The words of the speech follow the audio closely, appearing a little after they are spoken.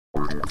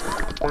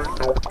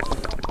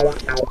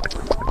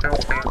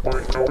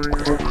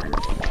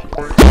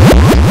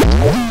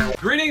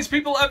Greetings,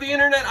 people of the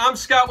internet. I'm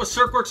Scott with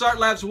Serkworks Art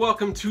Labs.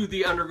 Welcome to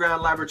the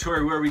underground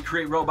laboratory where we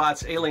create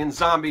robots, aliens,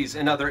 zombies,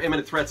 and other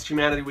imminent threats to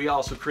humanity. We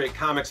also create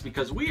comics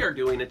because we are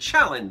doing a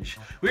challenge.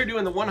 We're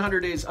doing the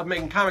 100 Days of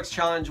Making Comics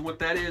Challenge. What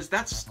that is,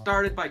 that's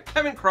started by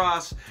Kevin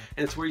Cross,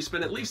 and it's where you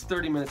spend at least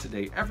 30 minutes a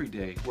day, every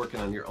day, working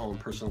on your own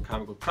personal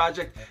comic book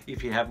project.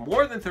 If you have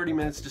more than 30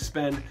 minutes to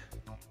spend,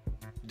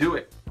 do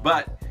it.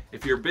 But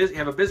if you're busy,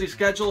 have a busy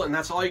schedule and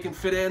that's all you can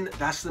fit in,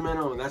 that's the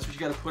minimum. That's what you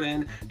got to put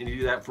in, and you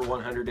do that for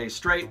 100 days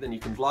straight. Then you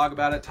can vlog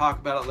about it, talk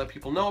about it, let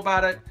people know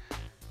about it,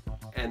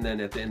 and then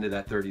at the end of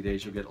that 30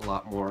 days, you'll get a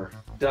lot more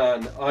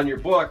done on your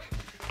book,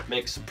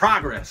 make some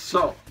progress.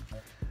 So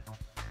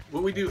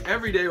what we do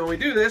every day when we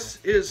do this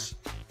is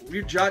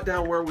we jot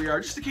down where we are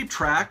just to keep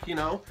track. You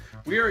know,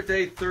 we are at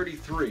day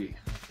 33.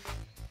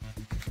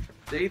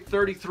 Day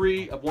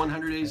 33 of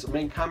 100 Days of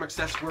Making Comics.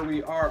 That's where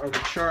we are on the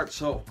chart.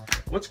 So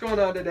what's going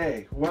on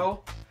today?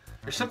 Well,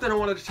 there's something I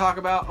wanted to talk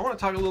about. I want to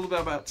talk a little bit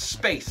about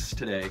space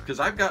today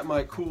because I've got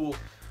my cool,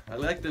 I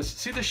like this.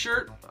 See the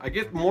shirt? I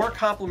get more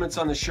compliments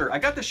on this shirt. I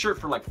got this shirt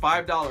for like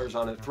 $5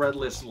 on a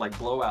Threadless like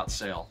blowout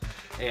sale.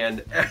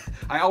 And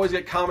I always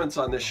get comments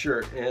on this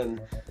shirt, and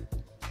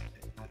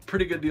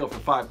pretty good deal for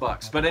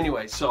 $5. But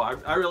anyway, so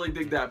I really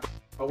dig that.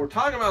 But we're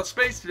talking about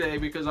space today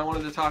because I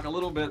wanted to talk a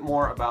little bit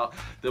more about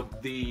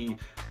the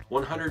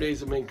 100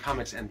 Days of Making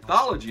Comics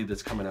Anthology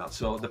that's coming out.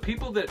 So the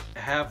people that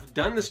have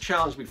done this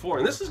challenge before,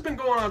 and this has been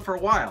going on for a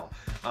while.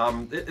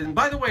 And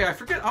by the way, I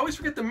always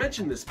forget to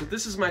mention this, but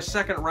this is my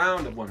second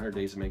round of 100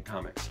 Days of Making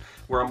Comics,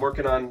 where I'm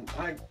working on,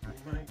 I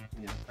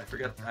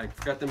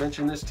forgot to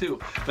mention this too,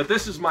 but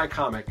this is my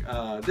comic.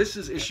 This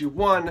is issue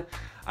 1.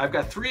 I've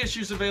got 3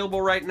 issues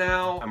available right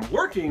now. I'm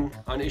working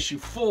on issue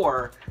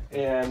 4,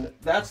 and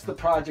that's the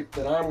project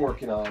that I'm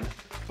working on.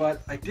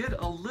 But I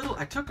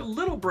took a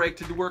little break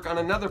to work on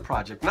another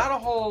project. Not a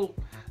whole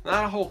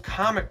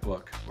comic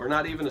book, or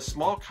not even a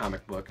small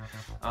comic book,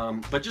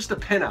 but just a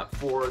pinup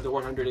for the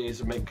 100 Days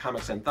of Making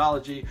Comics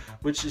Anthology,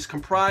 which is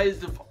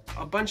comprised of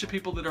a bunch of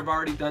people that have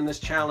already done this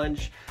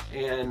challenge,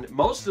 and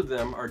most of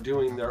them are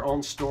doing their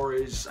own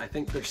stories. I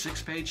think they're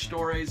 6-page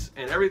stories,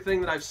 and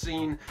everything that I've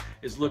seen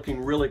is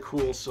looking really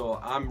cool, so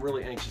I'm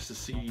really anxious to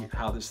see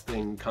how this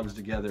thing comes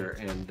together,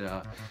 and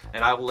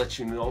I will let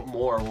you know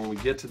more when we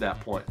get to that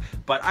point.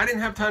 But I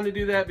didn't have time to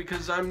do that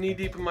because I'm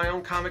knee-deep in my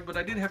own comic, but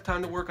I did have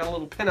time to work on a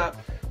little pinup.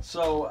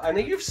 So I know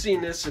you've seen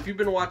this. If you've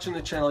been watching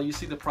the channel, you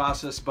see the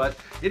process, but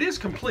it is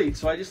complete,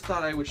 so I just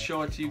thought I would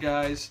show it to you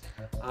guys.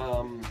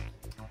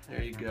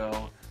 There you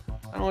go.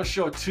 I don't want to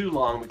show it too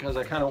long because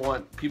I kind of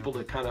want people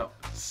to kind of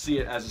see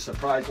it as a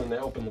surprise when they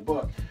open the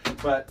book.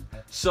 But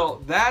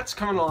so that's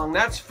coming along.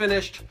 That's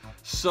finished.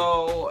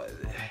 So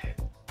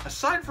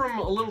aside from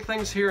little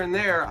things here and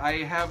there,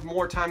 I have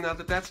more time now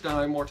that that's done.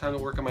 I have more time to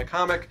work on my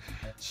comic.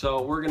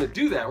 So we're going to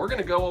do that. We're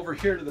going to go over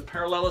here to the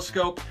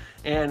paralleloscope,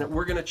 and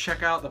we're going to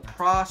check out the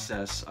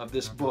process of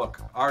this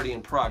book already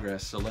in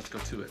progress. So let's go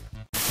to it.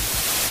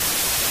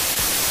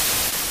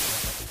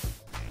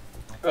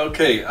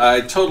 Okay,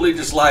 I totally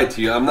just lied to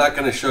you. I'm not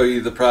going to show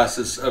you the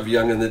process of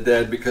Young and the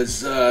Dead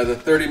because the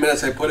 30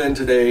 minutes I put in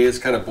today is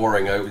kind of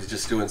boring. I was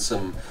just doing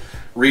some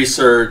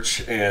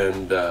research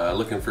and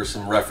looking for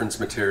some reference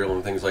material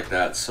and things like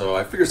that. So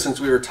I figured since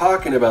we were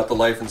talking about the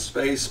Life in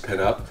Space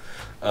pinup,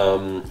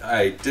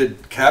 I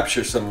did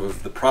capture some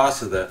of the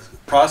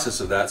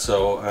process of that,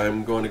 so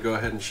I'm going to go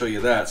ahead and show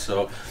you that.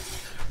 So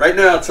right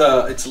now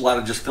it's a lot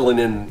of just filling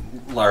in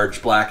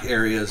large black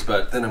areas,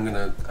 but then I'm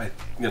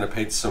gonna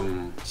paint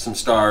some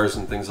stars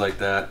and things like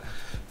that.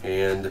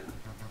 And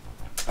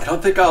I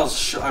don't think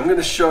I'm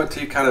gonna show it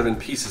to you kind of in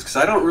pieces because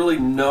I don't really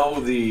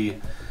know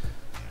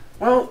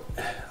well,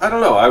 I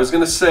don't know. I was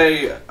gonna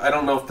say I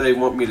don't know if they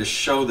want me to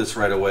show this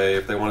right away,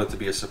 if they want it to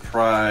be a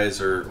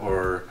surprise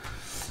or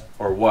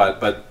what,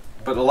 but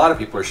a lot of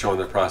people are showing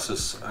their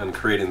process on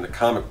creating the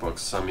comic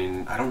books. I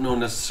mean, I don't know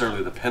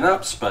necessarily the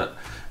pinups, but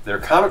their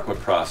comic book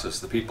process,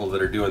 the people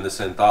that are doing this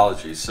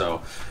anthology.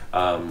 So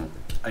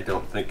I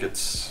don't think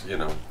it's,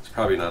 it's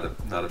probably not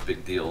a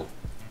big deal.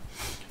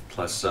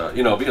 Plus,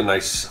 it'll be a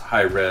nice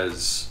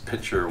high-res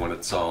picture when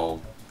it's all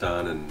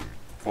done and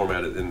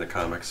formatted in the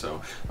comic.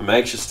 So I'm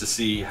anxious to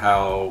see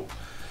how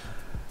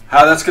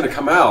that's going to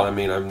come out. I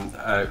mean,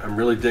 I'm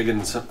really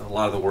digging a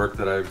lot of the work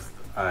that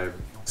I've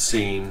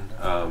seen,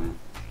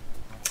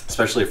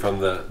 especially from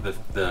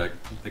the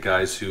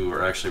guys who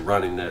are actually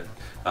running it,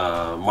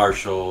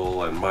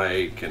 Marshall and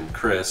Mike and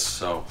Chris.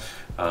 So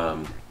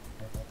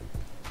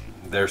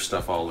their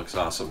stuff all looks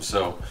awesome.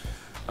 So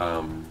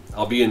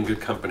I'll be in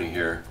good company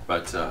here.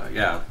 But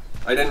yeah,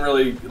 I didn't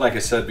really, like I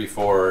said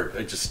before,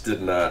 I just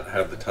did not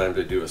have the time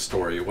to do a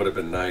story. It would have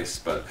been nice,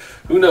 but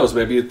who knows,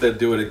 maybe if they'll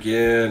do it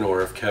again,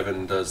 or if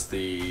Kevin does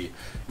the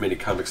mini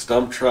comic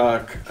stump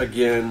truck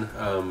again,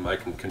 I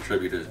can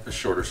contribute a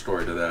shorter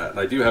story to that. And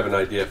I do have an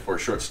idea for a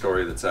short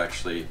story that's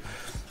actually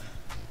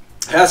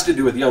has to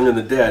do with Young and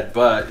the Dead,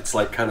 but it's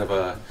like kind of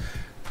a,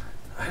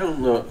 I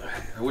don't know,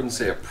 I wouldn't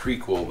say a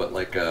prequel, but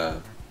like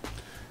a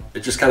it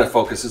just kind of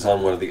focuses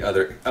on one of the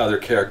other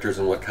characters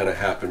and what kind of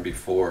happened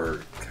before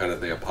kind of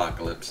the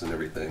apocalypse and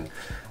everything,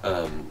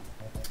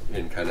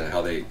 and kind of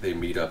how they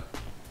meet up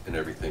and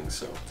everything.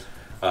 So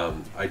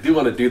I do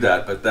want to do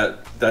that, but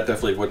that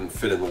definitely wouldn't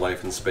fit in the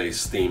life and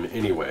space theme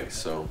anyway.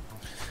 So,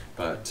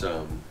 but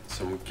so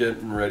I'm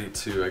getting ready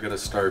to. I got to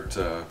start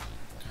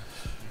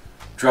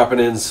dropping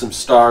in some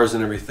stars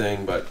and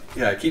everything. But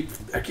yeah, I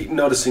keep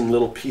noticing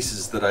little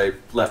pieces that I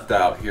left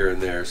out here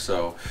and there.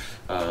 So.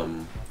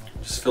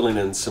 Just filling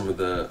in some of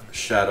the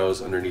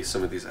shadows underneath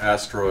some of these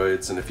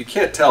asteroids. And if you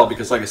can't tell,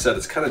 because like I said,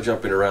 it's kind of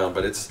jumping around,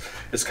 but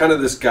it's kind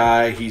of this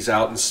guy, he's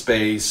out in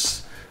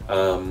space,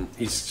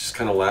 he's just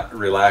kind of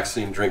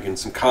relaxing, drinking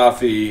some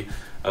coffee,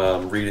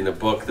 reading a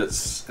book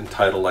that's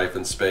entitled Life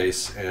in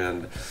Space,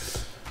 and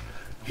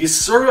he's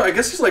sort of, I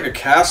guess he's like a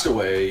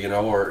castaway, you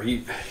know, or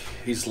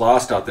he's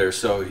lost out there.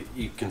 So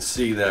you can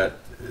see that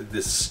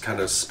this kind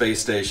of space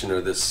station,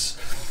 or this,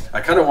 I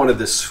kind of wanted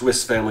this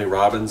Swiss Family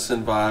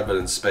Robinson vibe, but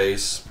in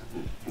space.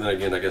 And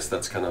again, I guess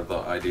that's kind of the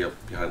idea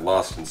behind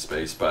Lost in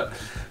Space, but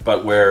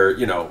where,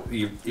 you know,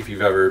 if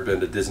you've ever been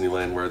to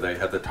Disneyland, where they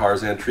had the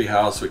Tarzan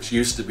treehouse, which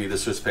used to be the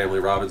Swiss Family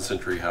Robinson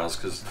treehouse,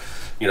 because,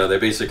 you know, they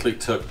basically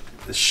took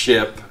the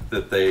ship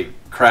that they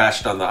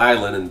crashed on the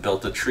island and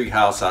built a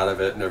treehouse out of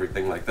it and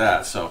everything like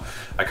that. So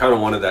I kind of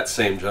wanted that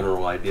same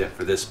general idea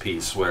for this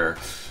piece, where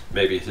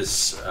maybe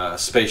his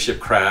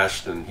spaceship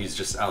crashed and he's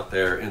just out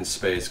there in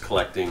space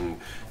collecting,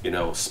 you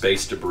know,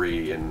 space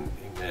debris and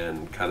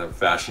kind of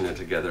fashioning it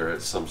together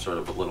as some sort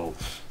of a little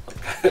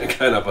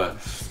kind of a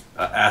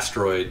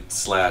asteroid /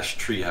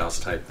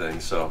 treehouse type thing.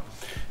 So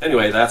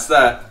anyway, that's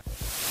that.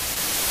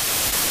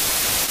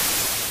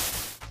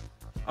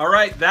 All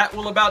right, that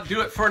will about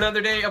do it for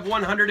another day of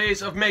 100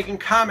 Days of Making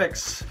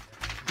Comics.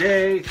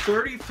 Day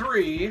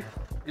 33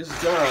 is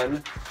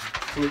done.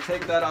 So we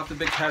take that off the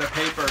big pad of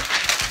paper.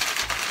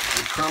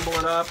 We crumble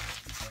it up,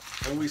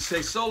 and we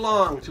say so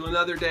long to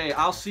another day.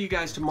 I'll see you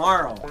guys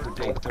tomorrow for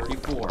day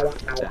 34.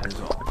 That is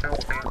all.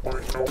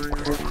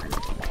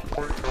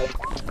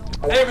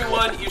 Hey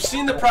everyone, you've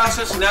seen the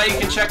process, now you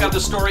can check out the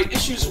story.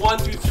 Issues 1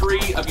 through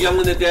 3 of Young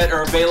and the Dead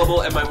are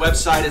available at my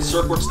website at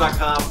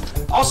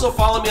serkworks.com. Also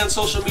follow me on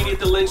social media at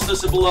the links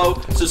listed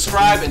below.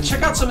 Subscribe and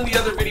check out some of the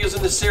other videos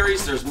in the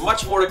series. There's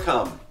much more to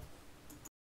come.